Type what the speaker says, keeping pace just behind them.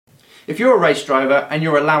If you're a race driver and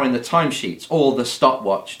you're allowing the timesheets or the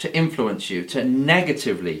stopwatch to influence you, to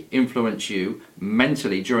negatively influence you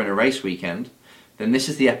mentally during a race weekend, then this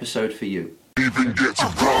is the episode for you. Even get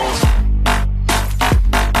to bronze.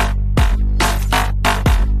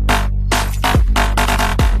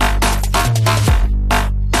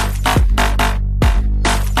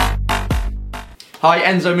 Hi,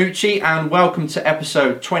 Enzo Mucci, and welcome to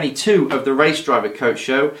episode 22 of the Race Driver Coach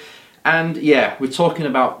Show. And yeah, we're talking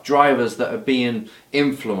about drivers that are being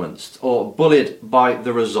influenced or bullied by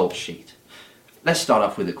the result sheet. Let's start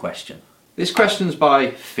off with a question. This question's by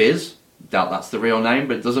Fizz, doubt that's the real name,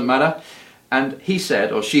 but it doesn't matter. And he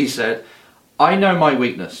said, or she said, I know my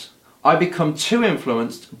weakness. I become too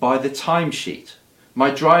influenced by the timesheet. My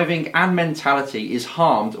driving and mentality is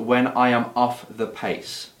harmed when I am off the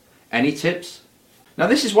pace. Any tips? Now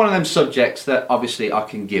this is one of them subjects that obviously I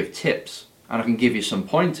can give tips and I can give you some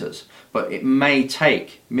pointers, but it may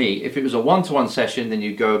take me, if it was a one-to-one session, then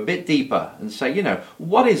you go a bit deeper and say, you know,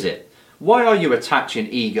 what is it? Why are you attaching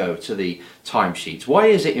ego to the timesheets? Why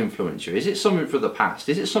is it influence you? Is it something from the past?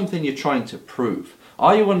 Is it something you're trying to prove?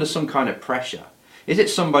 Are you under some kind of pressure? Is it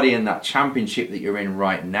somebody in that championship that you're in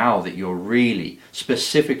right now that you're really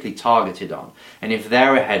specifically targeted on? And if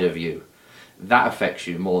they're ahead of you, that affects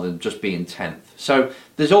you more than just being 10th. So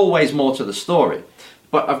there's always more to the story.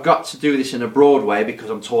 But I've got to do this in a broad way because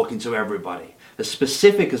I'm talking to everybody. As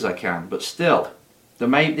specific as I can, but still,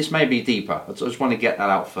 this may be deeper. I just want to get that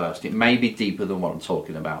out first. It may be deeper than what I'm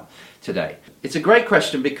talking about today. It's a great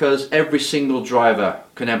question because every single driver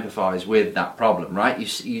can empathise with that problem, right?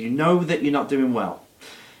 You know that you're not doing well.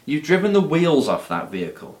 You've driven the wheels off that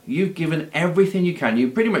vehicle. You've given everything you can. You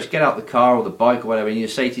pretty much get out the car or the bike or whatever and you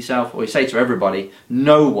say to yourself, or you say to everybody,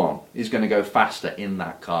 no one is going to go faster in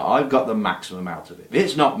that car. I've got the maximum out of it.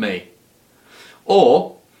 It's not me.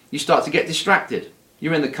 Or you start to get distracted.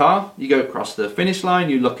 You're in the car, you go across the finish line,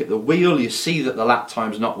 you look at the wheel, you see that the lap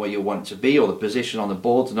time's not where you want it to be or the position on the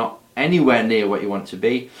board's not anywhere near what you want it to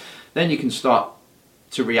be. Then you can start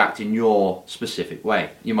to react in your specific way.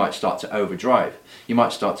 You might start to overdrive. You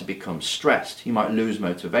might start to become stressed. You might lose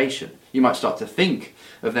motivation. You might start to think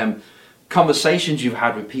of them conversations you've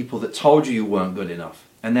had with people that told you weren't good enough.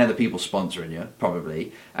 And they're the people sponsoring you,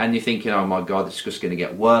 probably. And you're thinking, oh my God, it's just going to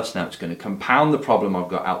get worse now. It's going to compound the problem I've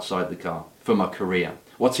got outside the car for my career.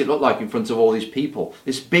 What's it look like in front of all these people?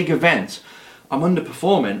 This big event, I'm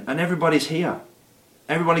underperforming and everybody's here.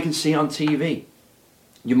 Everybody can see it on TV.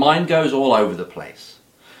 Your mind goes all over the place.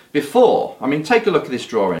 Before, I mean, take a look at this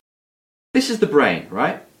drawing. This is the brain,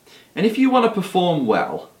 right? And if you want to perform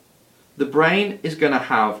well, the brain is going to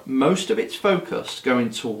have most of its focus going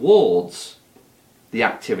towards the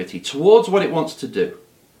activity, towards what it wants to do.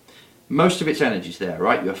 Most of its energy is there,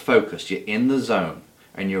 right? You're focused, you're in the zone,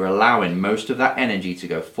 and you're allowing most of that energy to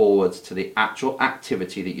go forwards to the actual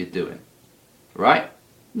activity that you're doing, right?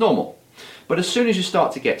 Normal. But as soon as you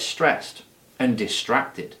start to get stressed and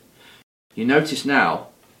distracted, you notice now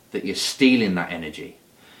that you're stealing that energy.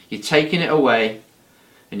 You're taking it away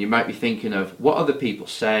and you might be thinking of what other people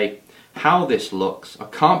say, how this looks, I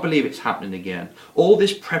can't believe it's happening again. All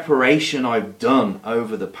this preparation I've done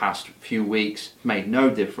over the past few weeks made no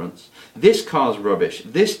difference. This car's rubbish,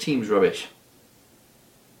 this team's rubbish.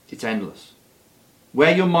 It's endless.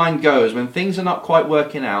 Where your mind goes when things are not quite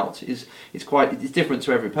working out is it's different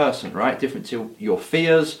to every person, right? Different to your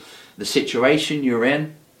fears, the situation you're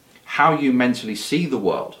in, how you mentally see the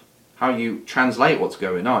world, how you translate what's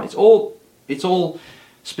going on. It's all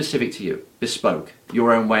specific to you, bespoke,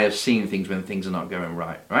 your own way of seeing things when things are not going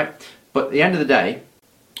right, right? But at the end of the day,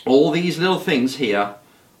 all these little things here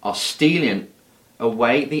are stealing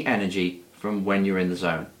away the energy from when you're in the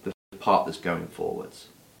zone, the part that's going forwards.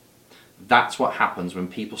 That's what happens when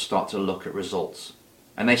people start to look at results.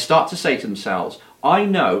 And they start to say to themselves, I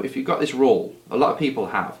know, if you've got this rule, a lot of people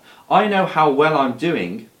have, I know how well I'm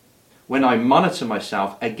doing when I monitor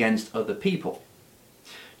myself against other people.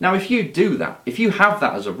 Now if you do that, if you have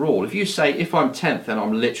that as a rule, if you say if I'm 10th then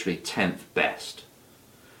I'm literally 10th best,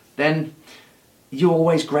 then you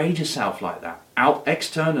always grade yourself like that, out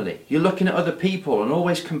externally. You're looking at other people and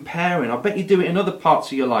always comparing. I bet you do it in other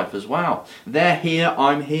parts of your life as well. They're here,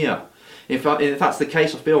 I'm here. If that's the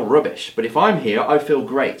case, I feel rubbish. But if I'm here, I feel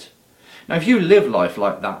great. Now if you live life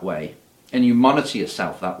like that way, and you monitor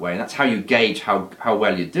yourself that way, and that's how you gauge how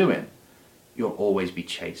well you're doing, you'll always be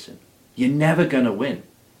chasing. You're never going to win.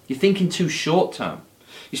 You're thinking too short term.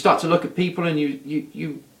 You start to look at people and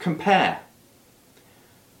you compare.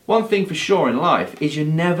 One thing for sure in life is you're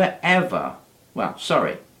never ever, well,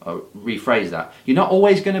 sorry, I'll rephrase that. You're not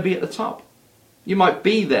always going to be at the top. You might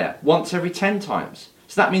be there once every 10 times.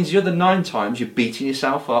 So that means the other 9 times you're beating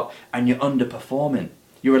yourself up and you're underperforming.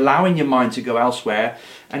 You're allowing your mind to go elsewhere,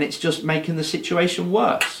 and it's just making the situation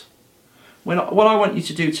worse. What I want you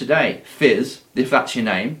to do today, Fizz, if that's your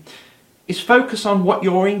name, is focus on what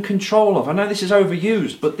you're in control of. I know this is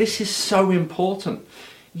overused, but this is so important.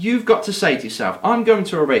 You've got to say to yourself, I'm going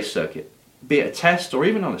to a race circuit, be it a test or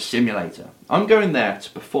even on a simulator. I'm going there to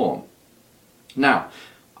perform. Now,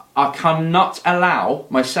 I cannot allow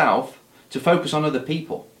myself to focus on other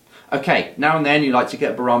people. Okay, now and then you like to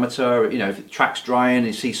get a barometer, you know, if the track's drying and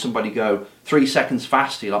you see somebody go 3 seconds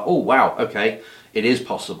faster, you're like, oh wow, okay, it is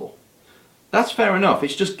possible. That's fair enough.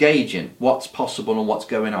 It's just gauging what's possible and what's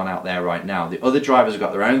going on out there right now. The other drivers have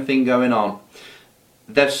got their own thing going on.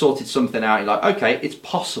 They've sorted something out. You're like, okay, it's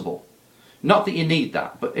possible. Not that you need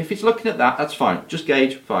that, but if it's looking at that, that's fine. Just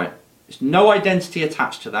gauge, fine. There's no identity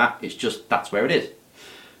attached to that. It's just, that's where it is.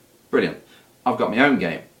 Brilliant. I've got my own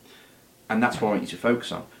game. And that's what I want you to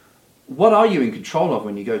focus on. What are you in control of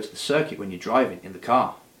when you go to the circuit, when you're driving in the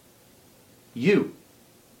car? You.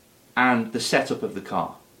 And the setup of the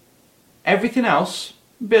car. Everything else,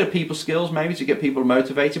 a bit of people skills maybe to get people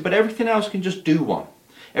motivated, but everything else can just do one.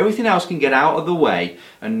 Everything else can get out of the way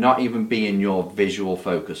and not even be in your visual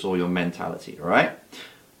focus or your mentality, alright?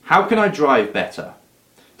 How can I drive better?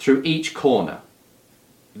 Through each corner.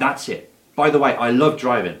 That's it. By the way, I love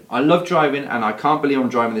driving. I love driving, and I can't believe I'm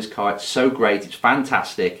driving this car. It's so great. It's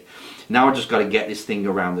fantastic. Now I've just got to get this thing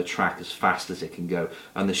around the track as fast as it can go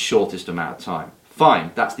and the shortest amount of time.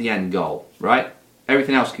 Fine, that's the end goal, right?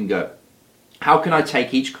 Everything else can go. How can I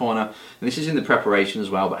take each corner, and this is in the preparation as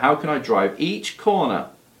well, but how can I drive each corner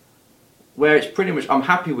where it's pretty much, I'm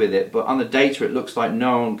happy with it, but on the data it looks like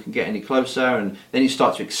no one can get any closer, and then you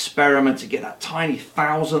start to experiment to get that tiny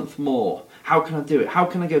thousandth more. How can I do it? How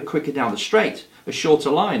can I go quicker down the straight? A shorter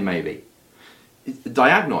line maybe?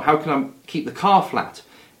 Diagonal, how can I keep the car flat?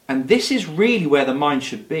 And this is really where the mind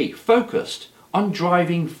should be, focused on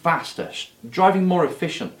driving faster, driving more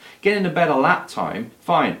efficient, getting a better lap time,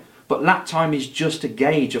 fine. But lap time is just a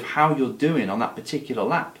gauge of how you're doing on that particular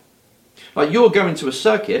lap. Like you're going to a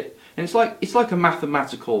circuit, and it's like a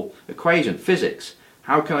mathematical equation, physics.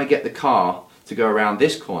 How can I get the car to go around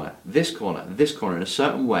this corner, this corner, this corner in a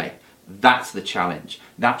certain way? That's the challenge.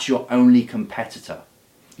 That's your only competitor.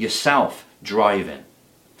 Yourself driving.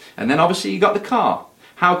 And then obviously you got the car.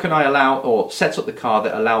 How can I allow or set up the car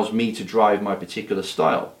that allows me to drive my particular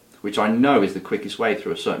style? Which I know is the quickest way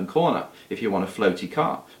through a certain corner if you want a floaty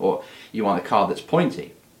car or you want a car that's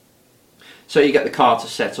pointy. So you get the car to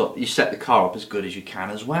set up, you set the car up as good as you can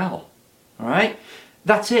as well. Alright?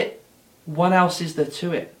 That's it. What else is there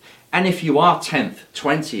to it? And if you are 10th,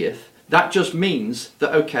 20th, that just means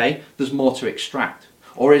that, okay, there's more to extract.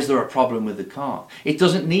 Or is there a problem with the car? It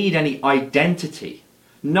doesn't need any identity.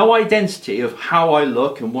 No identity of how I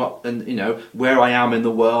look and what, and you know, where I am in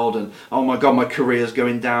the world and oh my god, my career's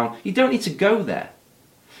going down. You don't need to go there.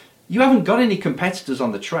 You haven't got any competitors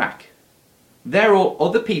on the track. They're all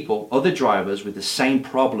other people, other drivers with the same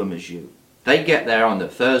problem as you. They get there on the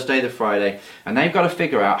Thursday, the Friday, and they've got to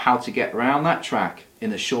figure out how to get around that track in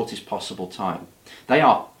the shortest possible time. They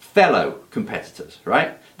are fellow competitors,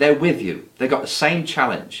 right? They're with you. They've got the same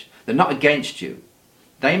challenge. They're not against you.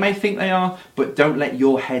 They may think they are, but don't let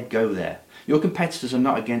your head go there. Your competitors are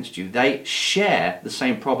not against you. They share the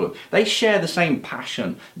same problem. They share the same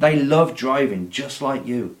passion. They love driving just like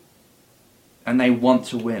you. And they want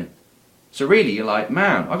to win. So really you're like,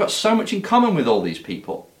 man, I've got so much in common with all these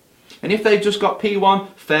people. And if they've just got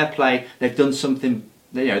P1, fair play, they've done something,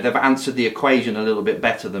 you know, they've answered the equation a little bit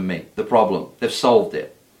better than me, the problem. They've solved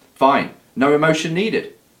it. Fine. No emotion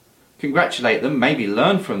needed. Congratulate them, maybe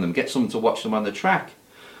learn from them, get someone to watch them on the track.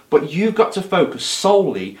 But you've got to focus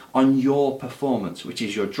solely on your performance, which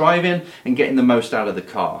is your driving and getting the most out of the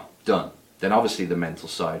car. Done. Then obviously the mental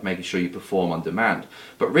side, making sure you perform on demand.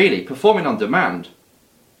 But really, performing on demand,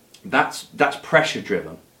 that's pressure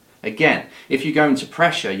driven. Again, if you go into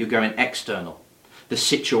pressure, you're going external. The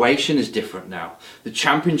situation is different now. The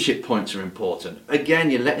championship points are important.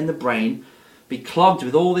 Again, you're letting the brain be clogged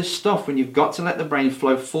with all this stuff when you've got to let the brain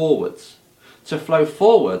flow forwards. To flow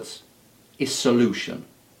forwards is solution.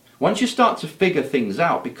 Once you start to figure things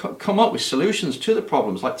out, come up with solutions to the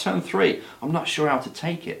problems, like turn 3, I'm not sure how to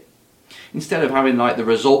take it. Instead of having like the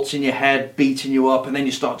results in your head beating you up and then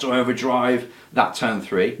you start to overdrive that turn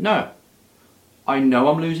 3, no. I know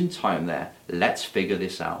I'm losing time there. Let's figure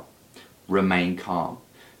this out. Remain calm.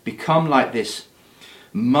 Become like this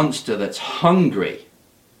monster that's hungry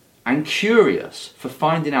and curious for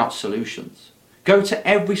finding out solutions. Go to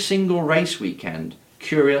every single race weekend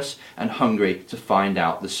curious and hungry to find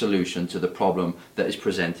out the solution to the problem that is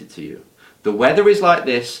presented to you. The weather is like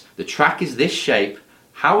this, the track is this shape,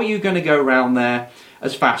 how are you going to go around there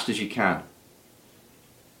as fast as you can?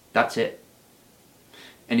 That's it.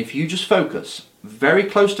 And if you just focus very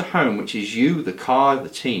close to home, which is you, the car, the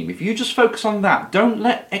team, if you just focus on that, don't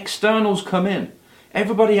let externals come in.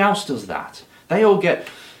 Everybody else does that. They all get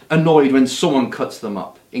annoyed when someone cuts them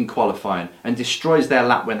up in qualifying and destroys their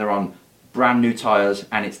lap when they're on brand new tyres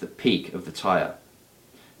and it's the peak of the tyre.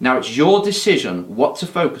 Now it's your decision what to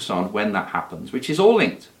focus on when that happens, which is all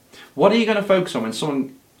linked. What are you going to focus on when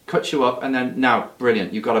someone cuts you up and then, now,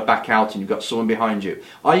 brilliant, you've got to back out and you've got someone behind you?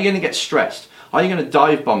 Are you going to get stressed? Are you going to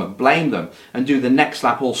dive bomb and blame them and do the next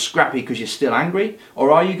lap all scrappy because you're still angry?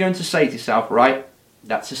 Or are you going to say to yourself, right,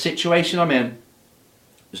 that's the situation I'm in.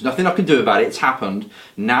 There's nothing I can do about it. It's happened.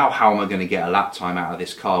 Now how am I going to get a lap time out of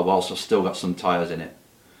this car whilst I've still got some tyres in it?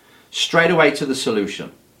 Straight away to the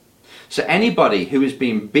solution. So anybody who is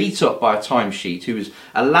being beat up by a timesheet, who is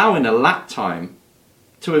allowing a lap time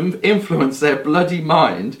to influence their bloody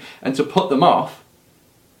mind and to put them off,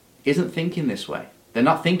 isn't thinking this way. They're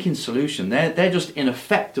not thinking solution. They're just in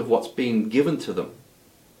effect of what's being given to them.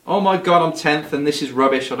 Oh my God, I'm 10th and this is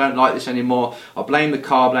rubbish. I don't like this anymore. I blame the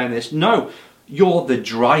car, blame this. No, you're the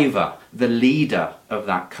driver, the leader of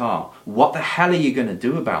that car. What the hell are you going to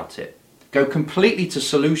do about it? Go completely to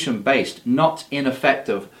solution based, not in effect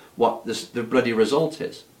of what the bloody result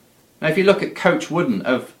is. Now if you look at Coach Wooden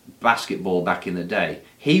of basketball back in the day,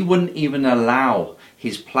 he wouldn't even allow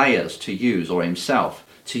his players to use, or himself,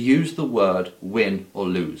 to use the word win or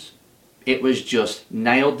lose. It was just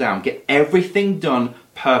nailed down. Get everything done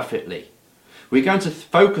perfectly. We're going to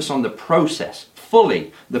focus on the process,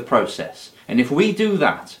 fully the process. And if we do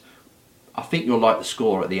that, I think you'll like the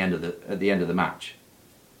score at the end of the match.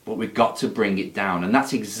 But we've got to bring it down, and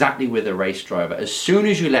that's exactly with a race driver. As soon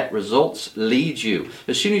as you let results lead you,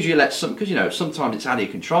 as soon as you let because sometimes it's out of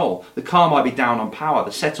your control. The car might be down on power,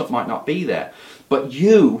 the setup might not be there, but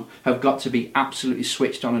you have got to be absolutely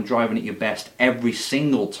switched on and driving at your best every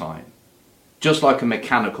single time. Just like a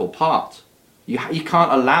mechanical part. You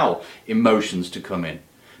can't allow emotions to come in.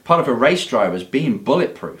 Part of a race driver is being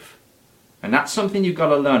bulletproof. And that's something you've got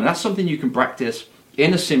to learn. That's something you can practice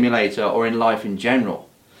in a simulator or in life in general.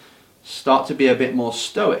 Start to be a bit more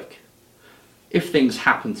stoic. If things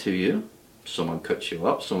happen to you, someone cuts you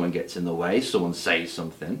up, someone gets in the way, someone says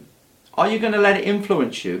something, are you going to let it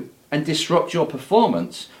influence you and disrupt your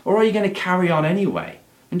performance, or are you going to carry on anyway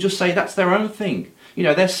and just say that's their own thing? You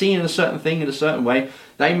know, they're seeing a certain thing in a certain way.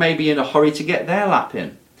 They may be in a hurry to get their lap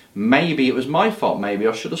in. Maybe it was my fault. Maybe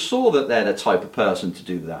I should have saw that they're the type of person to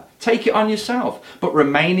do that. Take it on yourself, but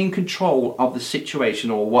remain in control of the situation,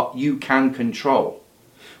 or what you can control,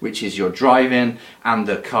 which is your driving and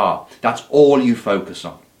the car. That's all you focus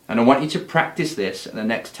on. And I want you to practice this at the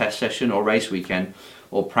next test session or race weekend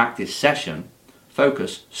or practice session.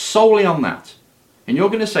 Focus solely on that. And you're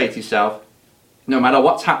going to say to yourself, no matter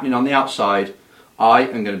what's happening on the outside, I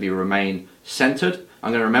am going to remain centered.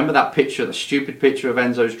 I'm going to remember that picture, the stupid picture of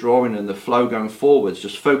Enzo's drawing and the flow going forwards,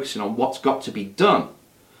 just focusing on what's got to be done,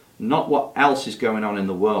 not what else is going on in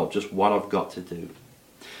the world, just what I've got to do.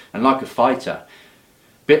 And like a fighter,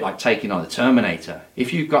 a bit like taking on the Terminator,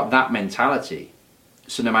 if you've got that mentality,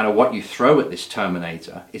 so no matter what you throw at this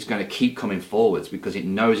Terminator, it's going to keep coming forwards because it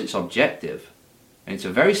knows its objective. And it's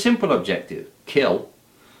a very simple objective, kill.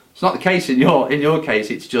 It's not the case in your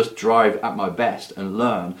case, it's just drive at my best and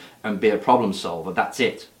learn and be a problem solver. That's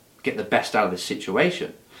it. Get the best out of this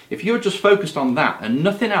situation. If you're just focused on that and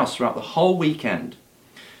nothing else throughout the whole weekend,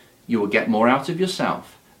 you will get more out of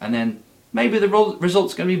yourself, and then maybe the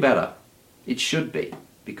result's going to be better. It should be,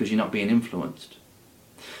 because you're not being influenced.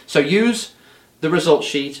 So use the result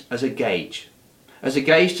sheet as a gauge. As a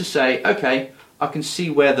gauge to say, okay, I can see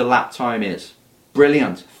where the lap time is.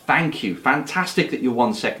 Brilliant. Thank you. Fantastic that you're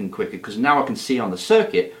 1 second quicker, because now I can see on the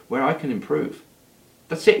circuit where I can improve.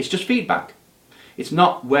 That's it. It's just feedback. It's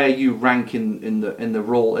not where you rank in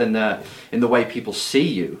the way people see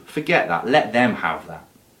you. Forget that. Let them have that.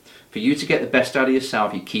 For you to get the best out of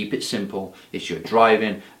yourself, you keep it simple. It's your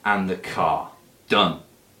driving and the car. Done.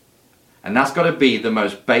 And that's got to be the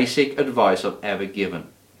most basic advice I've ever given.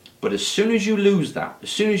 But as soon as you lose that,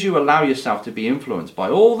 as soon as you allow yourself to be influenced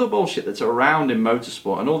by all the bullshit that's around in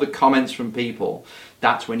motorsport and all the comments from people,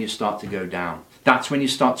 that's when you start to go down. That's when you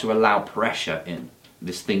start to allow pressure in,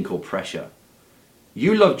 this thing called pressure.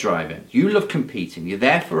 You love driving, you love competing, you're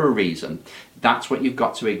there for a reason. That's what you've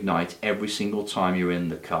got to ignite every single time you're in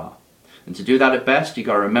the car. And to do that at best, you've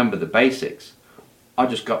got to remember the basics. I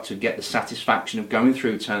just got to get the satisfaction of going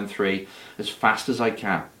through turn 3 as fast as I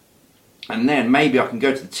can. And then maybe I can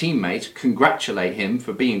go to the teammate, congratulate him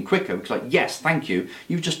for being quicker, because like, yes, thank you,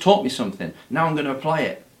 you've just taught me something, now I'm going to apply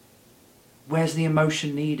it. Where's the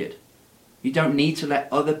emotion needed? You don't need to let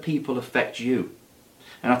other people affect you.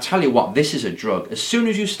 And I'll tell you what, this is a drug. As soon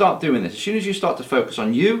as you start doing this, as soon as you start to focus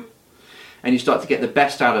on you, and you start to get the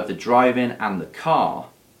best out of the driving and the car,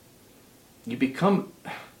 you become,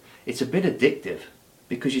 it's a bit addictive,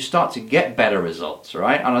 because you start to get better results,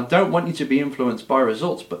 right? And I don't want you to be influenced by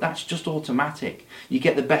results, but that's just automatic. You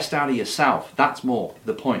get the best out of yourself. That's more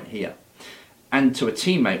the point here. And to a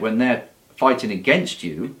teammate, when they're fighting against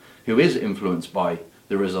you, who is influenced by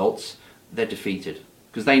the results, they're defeated.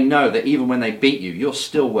 Because they know that even when they beat you, you're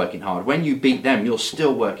still working hard. When you beat them, you're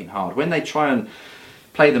still working hard. When they try and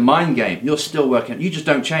play the mind game, you're still working. You just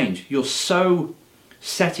don't change. You're so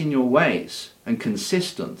set in your ways and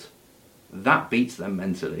consistent, that beats them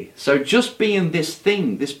mentally. So just being this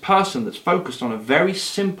thing, this person that's focused on a very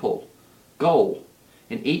simple goal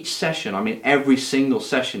in each session, I mean every single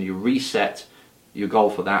session you reset your goal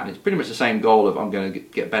for that, and it's pretty much the same goal of I'm going to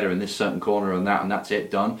get better in this certain corner and that's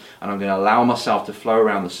it, done, and I'm going to allow myself to flow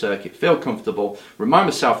around the circuit, feel comfortable, remind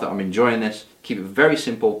myself that I'm enjoying this, keep it very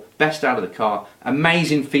simple, best out of the car,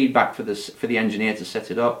 amazing feedback for the engineer to set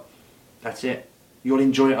it up. That's it. You'll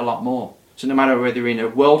enjoy it a lot more. So no matter whether you're in a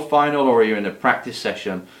world final or you're in a practice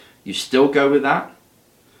session, you still go with that,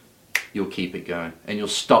 you'll keep it going, and you'll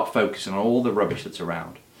stop focusing on all the rubbish that's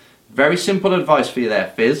around. Very simple advice for you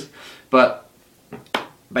there, Fizz, but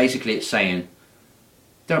basically it's saying,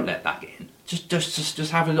 don't let that get in.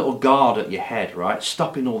 Just have a little guard at your head, right?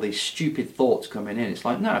 Stopping all these stupid thoughts coming in. It's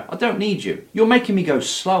like, no, I don't need you. You're making me go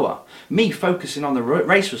slower. Me focusing on the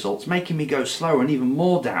race results, making me go slower and even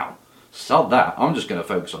more down. Sod that. I'm just going to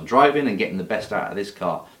focus on driving and getting the best out of this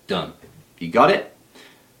car. Done. You got it?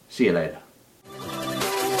 See you later.